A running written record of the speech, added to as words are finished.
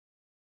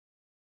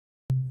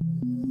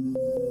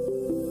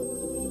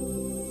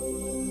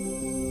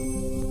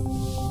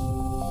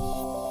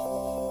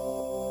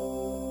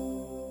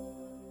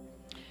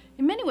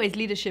ways,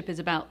 leadership is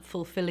about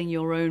fulfilling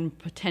your own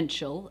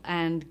potential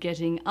and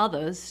getting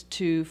others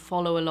to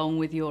follow along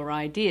with your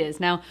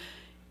ideas. Now,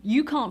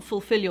 you can't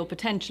fulfill your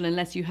potential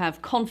unless you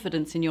have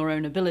confidence in your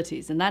own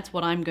abilities, and that's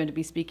what I'm going to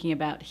be speaking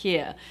about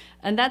here.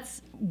 And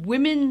that's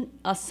women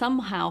are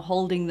somehow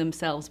holding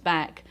themselves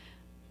back,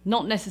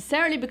 not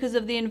necessarily because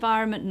of the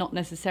environment, not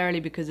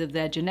necessarily because of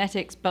their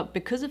genetics, but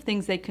because of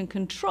things they can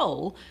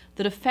control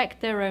that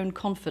affect their own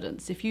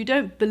confidence. If you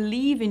don't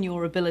believe in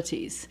your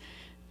abilities,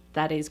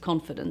 that is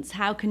confidence,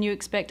 how can you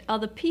expect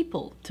other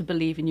people to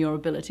believe in your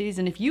abilities?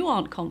 And if you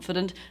aren't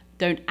confident,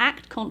 don't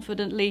act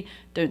confidently,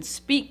 don't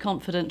speak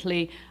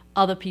confidently,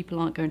 other people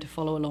aren't going to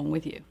follow along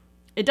with you.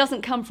 It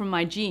doesn't come from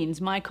my genes.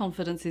 My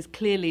confidence is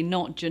clearly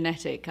not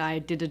genetic. I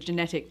did a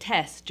genetic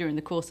test during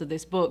the course of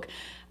this book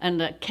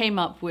and came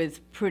up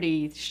with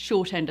pretty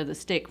short end of the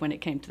stick when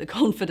it came to the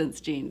confidence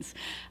genes.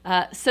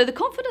 So the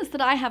confidence that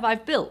I have,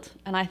 I've built.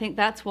 And I think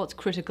that's what's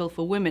critical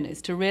for women,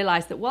 is to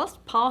realize that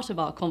whilst part of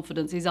our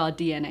confidence is our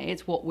DNA,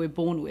 it's what we're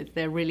born with,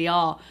 there really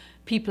are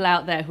people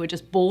out there who are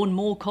just born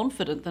more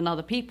confident than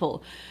other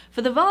people.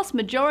 For the vast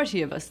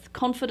majority of us,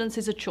 confidence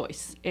is a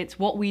choice. It's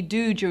what we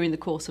do during the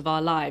course of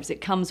our lives. It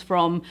comes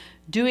from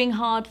doing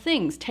hard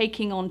things,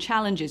 taking on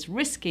challenges,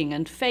 risking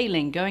and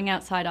failing, going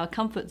outside our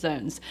comfort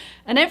zones.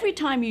 And every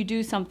time you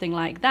do something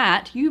like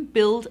that, you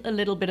build a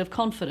little bit of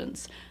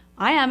confidence.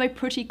 I am a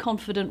pretty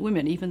confident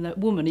woman, even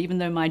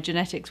though my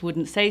genetics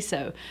wouldn't say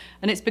so.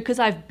 And it's because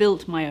I've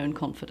built my own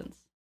confidence.